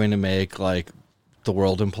it's not going to make like the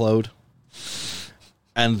world implode,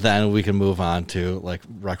 and then we can move on to like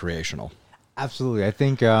recreational. Absolutely. I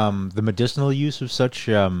think the medicinal use of such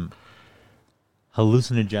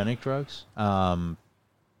hallucinogenic drugs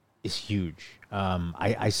is huge.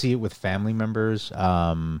 I see it with family members.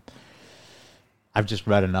 I've just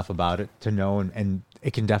read enough about it to know, and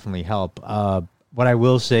it can definitely help. What I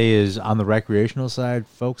will say is on the recreational side,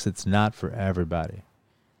 folks, it's not for everybody.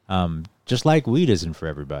 Just like weed isn't for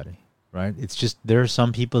everybody, right? It's just, there are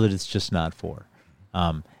some people that it's just not for.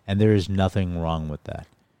 And there is nothing wrong with that.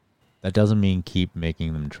 That doesn't mean keep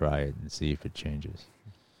making them try it and see if it changes.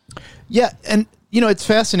 Yeah, and it's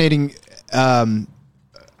fascinating.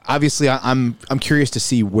 Obviously, I'm curious to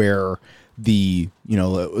see where the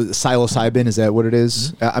psilocybin, is that what it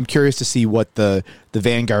is? Mm-hmm. I'm curious to see what the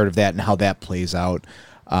vanguard of that and how that plays out.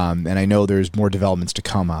 And I know there's more developments to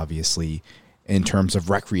come, obviously, in terms of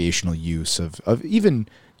recreational use of even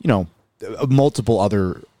multiple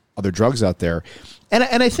other drugs out there.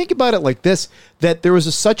 And I think about it like this, that there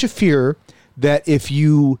was such a fear that if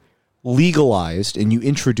you legalized and you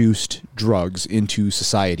introduced drugs into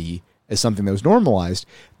society as something that was normalized,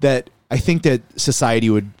 that I think that society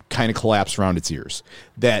would kind of collapse around its ears,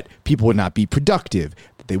 that people would not be productive,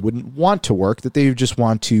 that they wouldn't want to work, that they would just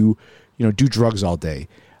want to, do drugs all day.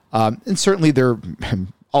 And certainly there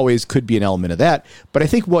always could be an element of that. But I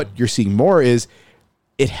think what you're seeing more is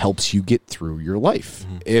it helps you get through your life.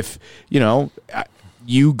 Mm-hmm. If,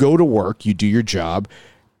 you go to work, you do your job,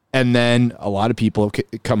 and then a lot of people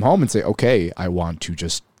come home and say, okay, I want to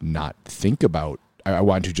just not think about, I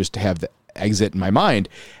want to just have the exit in my mind.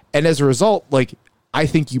 And as a result, I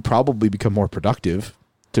think you probably become more productive,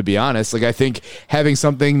 to be honest. I think having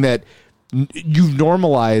something that you've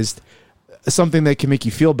normalized, something that can make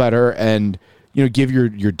you feel better and, give your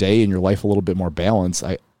day and your life a little bit more balance,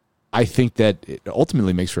 I think that it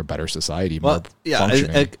ultimately makes for a better society. Well, yeah,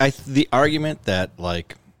 the argument that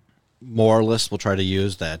moralists will try to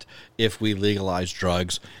use, that if we legalize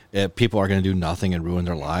drugs, people are going to do nothing and ruin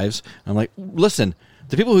their lives. I'm like, listen,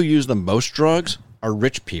 the people who use the most drugs are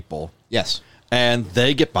rich people. Yes. And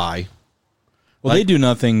they get by. Well, they do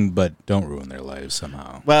nothing but don't ruin their lives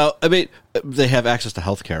somehow. Well, I mean, they have access to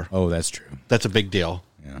health care. Oh, that's true. That's a big deal.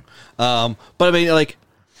 Yeah. But I mean,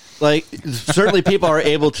 certainly people are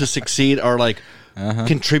able to succeed or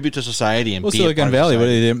contribute to society and be Silicon Valley,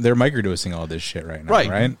 they're microdosing all this shit right now, Right.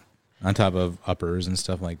 right? On top of uppers and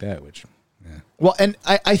stuff like that, which, yeah. Well, and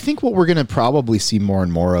I think what we're going to probably see more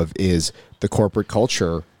and more of is the corporate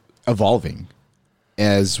culture evolving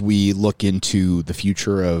as we look into the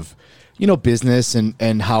future of, business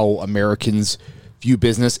and how Americans view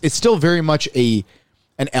business. It's still very much an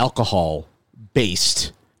alcohol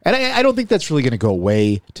based. And I don't think that's really going to go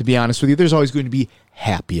away, to be honest with you. There's always going to be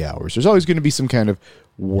happy hours. There's always going to be some kind of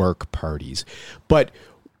work parties. But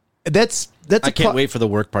that's I can't wait for the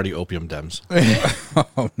work party opium dems.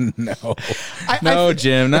 Oh, no.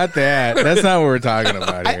 Jim, not that. That's not what we're talking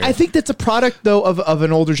about here. I think that's a product, though, of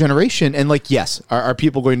an older generation. And, yes, are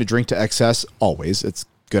people going to drink to excess? Always. It's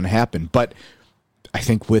going to happen. But I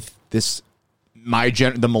think with this,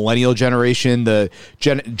 the millennial generation, the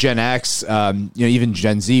Gen X, even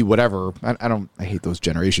Gen Z, whatever. I hate those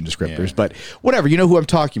generation descriptors, Yeah. but whatever. You know who I'm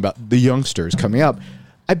talking about? The youngsters coming up.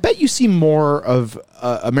 I bet you see more of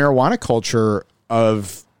a marijuana culture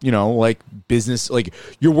of, business,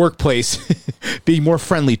 your workplace being more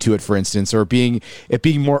friendly to it, for instance, or being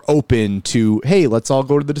more open to, hey, let's all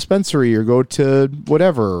go to the dispensary or go to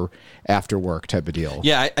whatever after work type of deal.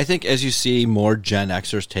 Yeah, I think as you see more Gen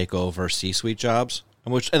Xers take over C-suite jobs,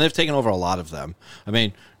 and they've taken over a lot of them. I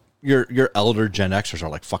mean, your elder Gen Xers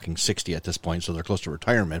are fucking 60 at this point, so they're close to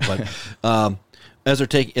retirement. But as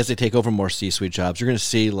they take over more C-suite jobs, you're going to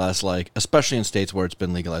see less, especially in states where it's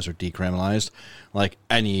been legalized or decriminalized,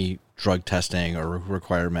 any drug testing or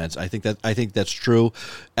requirements. I think that's true.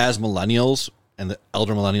 As millennials, and the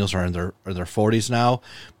elder millennials are in their 40s now,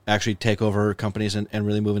 actually take over companies and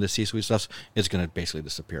really move into C-suite stuff, it's going to basically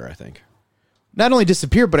disappear, I think. Not only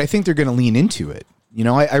disappear, but I think they're going to lean into it.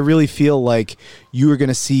 I really feel like you are going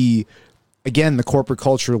to see, again, the corporate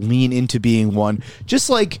culture lean into being one, just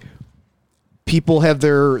like people have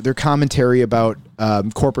their commentary about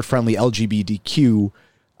corporate-friendly LGBTQ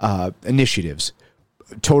initiatives.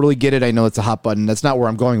 Totally get it. I know it's a hot button. That's not where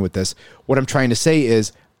I'm going with this. What I'm trying to say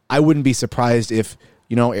is I wouldn't be surprised if,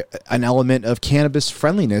 an element of cannabis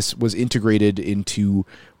friendliness was integrated into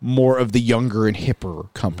more of the younger and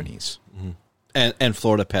hipper companies. Mm-hmm. And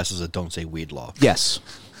Florida passes a don't say weed law. Yes.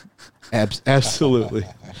 Absolutely.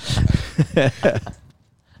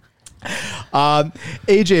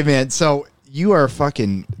 AJ, man, so you are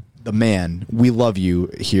fucking the man. We love you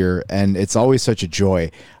here, and it's always such a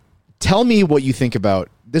joy. Tell me what you think about,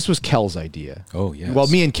 this was Kel's idea. Oh, yes. Well,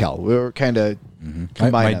 me and Kel, we were kind of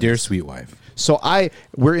combined. My on dear this. sweet wife. So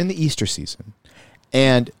we're in the Easter season,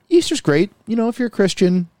 and Easter's great. If you're a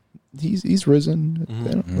Christian, he's risen,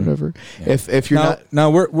 whatever. Yeah. If you're not,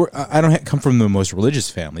 I don't come from the most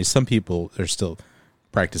religious family. Some people are still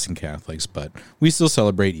practicing Catholics, but we still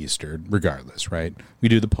celebrate Easter regardless, right? We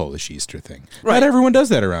do the Polish Easter thing. Right. Not everyone does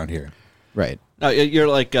that around here. Right. No,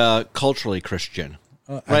 you're culturally Christian.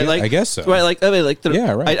 Right, I guess so. Right, like I mean, like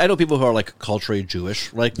Yeah, right. I know people who are like culturally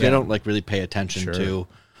Jewish. Like they Yeah. don't like really pay attention Sure. to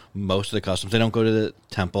most of the customs. They don't go to the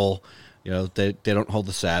temple. You know, they don't hold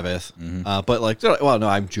the Sabbath. But like, they're like, well, no,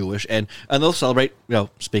 I'm Jewish, and they'll celebrate. You know,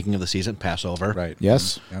 speaking of the season, Passover. Right.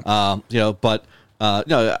 Yes. Yeah. You know, but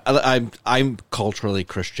no, I'm culturally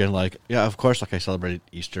Christian. Like, yeah, of course, like I celebrated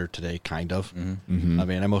Easter today, kind of. I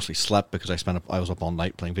mean, I mostly slept because I was up all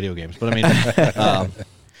night playing video games. But I mean,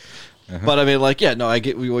 but I mean, like, yeah, no, I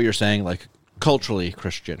get what you're saying. Like, culturally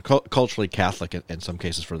Christian, culturally Catholic in some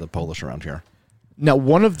cases for the Polish around here. Now,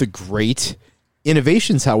 one of the great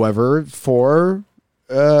innovations, however, for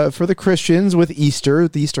the Christians with Easter,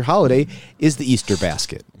 the Easter holiday, is the Easter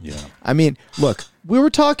basket. Yeah. I mean, look, we were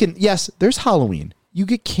talking, yes, there's Halloween. You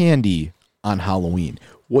get candy on Halloween.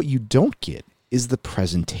 What you don't get is the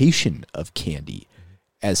presentation of candy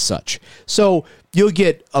as such. So you'll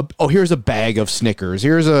get here's a bag of Snickers.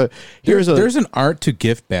 There's an art to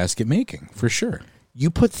gift basket making for sure. You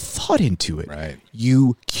put thought into it. Right.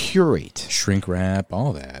 You curate. Shrink wrap,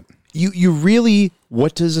 all that. You really,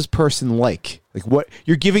 what does this person like? Like, what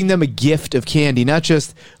you're giving them a gift of candy, not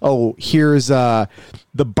just, oh, here's the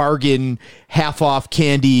bargain half off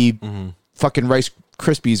candy, fucking Rice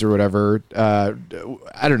Krispies or whatever.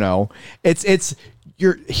 I don't know. It's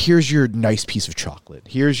here's your nice piece of chocolate.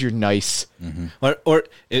 Here's your nice.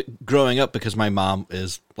 Growing up, because my mom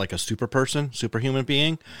is like a superhuman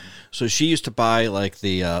being, so she used to buy like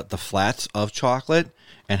the flats of chocolate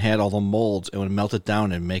and had all the molds and would melt it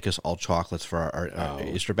down and make us all chocolates for our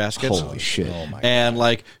Easter baskets. Holy shit! Oh my And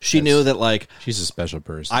like she knew that like She's a special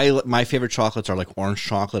person. my favorite chocolates are like orange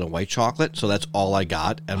chocolate and white chocolate, so that's all I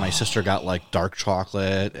got. And my sister got like dark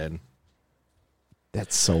chocolate and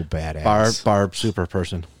That's so badass. Barb super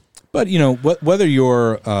person. But, you know, whether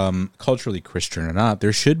you're culturally Christian or not,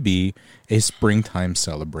 there should be a springtime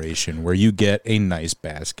celebration where you get a nice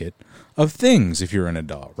basket of things if you're an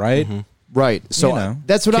adult, right? Right. So You know,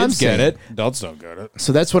 that's what I'm kids saying. get it. Adults don't get it.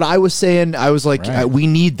 So that's what I was saying. I was like, Right. we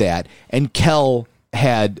need that. And Kel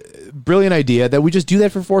had a brilliant idea that we just do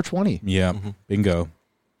that for 420. Yeah. Bingo.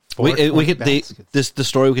 We could baskets. the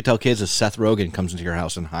story we could tell kids is Seth Rogen comes into your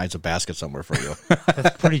house and hides a basket somewhere for you.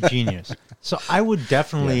 That's pretty genius. So I would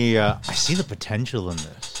definitely, I see the potential in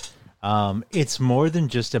this. It's more than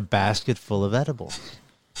just a basket full of edibles,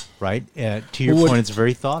 right? To your Well, point, it's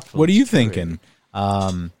very thoughtful. What are you It's curated.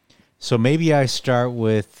 thinking? So maybe I start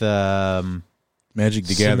with Magic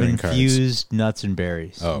the some Gathering cards. infused nuts and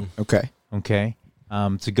berries. Oh. Okay. Okay.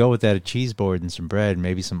 To go with that, a cheese board and some bread,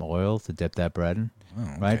 maybe some oil to dip that bread in.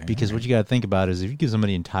 Right? okay, Because what you got to think about is if you give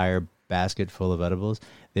somebody an entire basket full of edibles,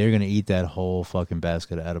 they're going to eat that whole fucking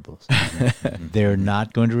basket of edibles. They're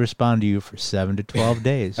not going to respond to you for 7 to 12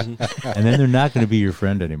 days. And then they're not going to be your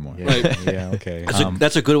friend anymore. Yeah, okay.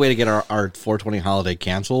 That's a good way to get our 420 holiday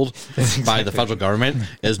canceled by the federal government,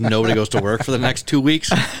 is nobody goes to work for the next 2 weeks.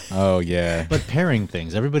 Oh, yeah. But pairing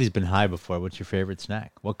things, everybody's been high before. What's your favorite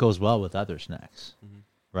snack? What goes well with other snacks?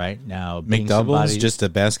 Right now, being McDoubles? somebody- Just a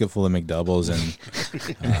basket full of McDoubles and...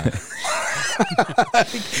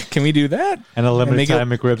 can we do that? and a limited make it- time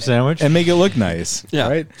McRib sandwich. And make it look nice. Yeah.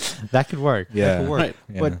 Right? That could work. Yeah. That could work. Right.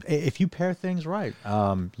 Yeah. But if you pair things right,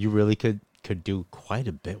 you really could do quite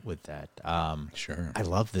a bit with that. Sure. I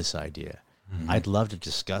love this idea. I'd love to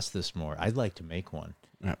discuss this more. I'd like to make one.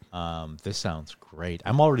 Yeah. This sounds great.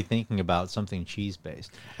 I'm already thinking about something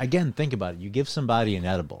cheese-based. Again, think about it. You give somebody an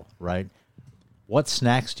edible, right? What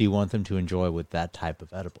snacks do you want them to enjoy with that type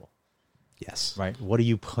of edible? Yes. Right? What are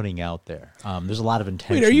you putting out there? There's a lot of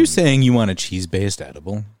intention. Wait, are you saying you want a cheese-based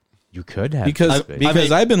edible? You could have Because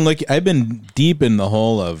cheese-based. I've been deep in the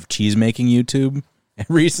hole of cheese making YouTube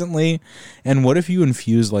recently, and what if you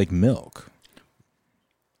infuse like milk,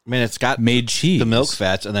 I mean, it's got made cheese, the milk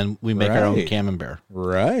fats, and then we make our own Right. camembert.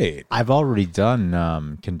 right? I've already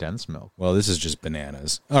done condensed milk. Well, this is just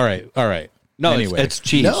bananas. All right. No, Anyway. it's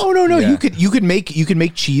cheese. No. Yeah. You could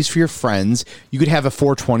make cheese for your friends. You could have a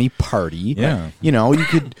 420 party. Yeah. You know, you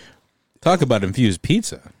could Talk about infused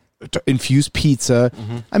pizza. infuse pizza.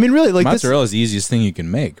 I mean, really, like this. Mozzarella is the easiest thing you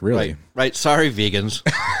can make. Really. Right. Sorry, vegans.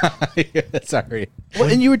 Sorry. Well,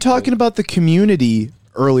 and you were talking about the community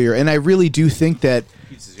earlier, and I really do think that.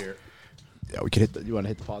 Pizza's here. Yeah, we could hit. You want to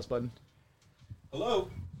hit the pause button? Hello.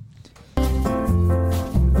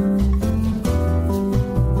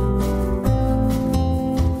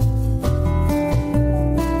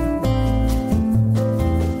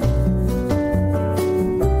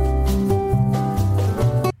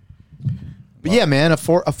 But yeah, man, a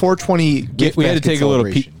 420 gift We had to basket take a little.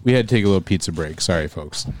 celebration. We had to take a little pizza break. Sorry,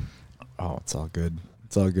 folks. Oh, it's all good.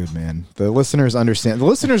 It's all good, man. The listeners understand. The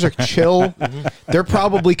listeners are chill. They're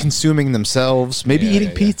probably consuming themselves, maybe Yeah, eating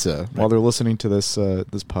yeah. pizza while they're listening to this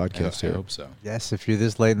this I podcast here. hope so. Yes, if you're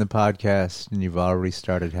this late in the podcast and you've already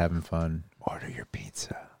started having fun, order your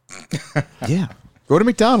pizza. Yeah. Go to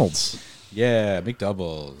McDonald's. Yeah,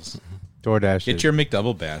 McDoubles. DoorDash. Get your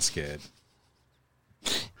McDouble basket.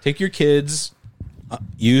 Take your kids'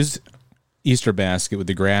 used Easter basket with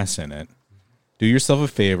the grass in it. Do yourself a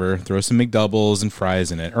favor, throw some McDoubles and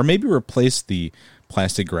fries in it, or maybe replace the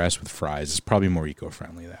plastic grass with fries. It's probably more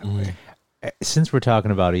eco-friendly that way. Since we're talking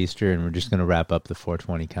about Easter and we're just going to wrap up the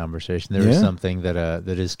 420 conversation, there is Yeah. something that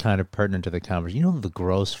that is kind of pertinent to the conversation. You know, the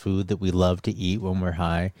gross food that we love to eat when we're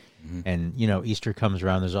high, and you know, Easter comes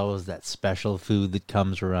around. There's always that special food that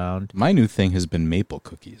comes around. My new thing has been maple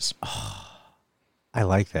cookies. I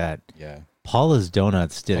like that. Yeah. Paula's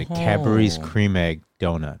Donuts did a Cadbury's Oh. cream egg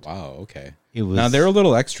donut. Wow, okay. It was Now, they're a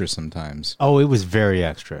little extra sometimes. oh, it was very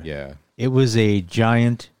extra. Yeah. It was a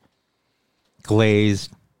giant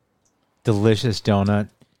glazed, delicious donut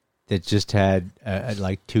that just had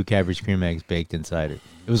like 2 Cadbury's cream eggs baked inside it.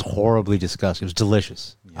 It was horribly disgusting. It was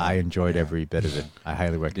delicious. I enjoyed every bit of it. I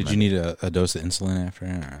highly recommend. Did you need a dose of insulin after?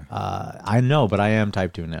 Or? I know, but I am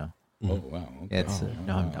type 2 now. Oh, wow. Okay. It's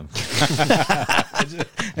no, I'm I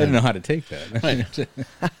didn't know how to take that.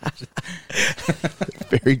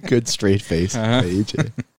 Very good straight face. by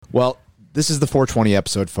AJ. Well, this is the 420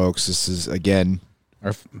 episode, folks. This is, again,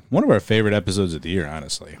 One of our favorite episodes of the year,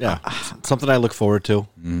 honestly. Yeah, something I look forward to.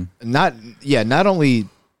 not only,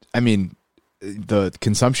 I mean, the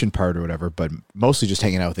consumption part or whatever, but mostly just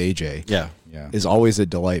hanging out with AJ Yeah, Yeah. is always a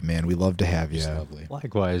delight, man. We love to have you. It's lovely.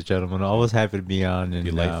 likewise, gentlemen. Always happy to be on. And,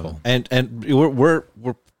 Delightful. and we're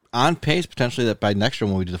on pace potentially that by next year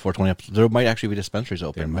when we do the 420 episode, there might actually be dispensaries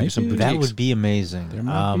open. There Maybe might some be. that boutiques. would be amazing. There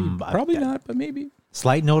might be. Probably I- not, but maybe.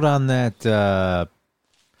 Slight note on that: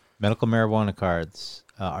 medical marijuana cards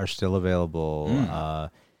are still available.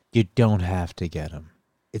 You don't have to get them.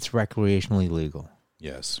 It's recreationally legal,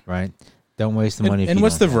 Yes. right? Don't waste the money. And, if you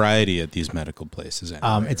what's the don't have variety at these medical places?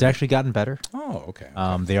 Anyway, it. It's actually gotten better. Oh, okay.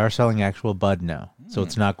 They are selling actual bud now, so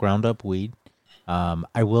it's not ground up weed.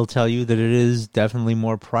 I will tell you that it is definitely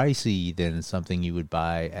more pricey than something you would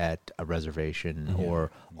buy at a reservation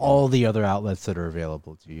or all the other outlets that are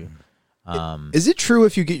available to you. Is it true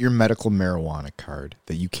if you get your medical marijuana card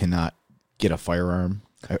that you cannot get a firearm?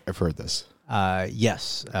 I've heard this.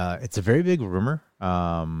 Yes, it's a very big rumor.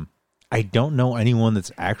 I don't know anyone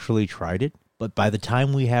that's actually tried it, but by the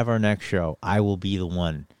time we have our next show, I will be the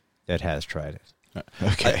one that has tried it.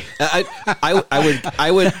 Okay.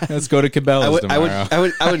 I would Let's go to Cabela's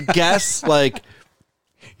tomorrow. I would guess like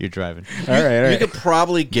You're driving. all right. you could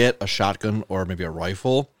probably get a shotgun or maybe a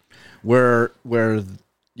rifle where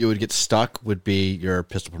you would get stuck would be your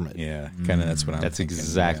pistol permit. Yeah, kind of. That's what I'm. That's thinking.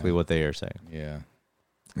 exactly what they are saying. Yeah.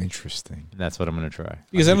 Interesting. That's what I'm going to try.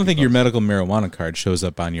 Because I don't think your medical marijuana card shows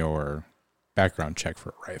up on your background check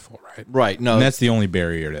for a rifle, right? Right. No, And that's the only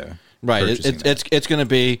barrier to right. purchasing that. It's going to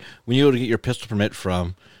be when you go to get your pistol permit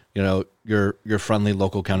from your friendly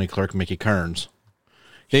local county clerk Mickey Kearns.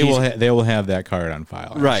 They will have that card on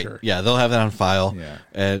file. I'm Right. Sure. Yeah, they'll have that on file. Yeah.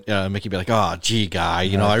 And Mickey be like, "Oh, gee, guy,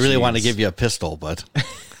 Oh, I really want to geez. give you a pistol, but."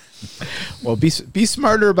 Well, be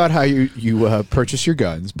smarter about how you purchase your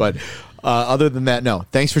guns. But other than that, no.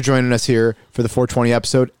 Thanks for joining us here for the 420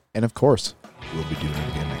 episode. And of course, we'll be doing it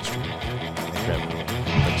again next year. Thanks for having me.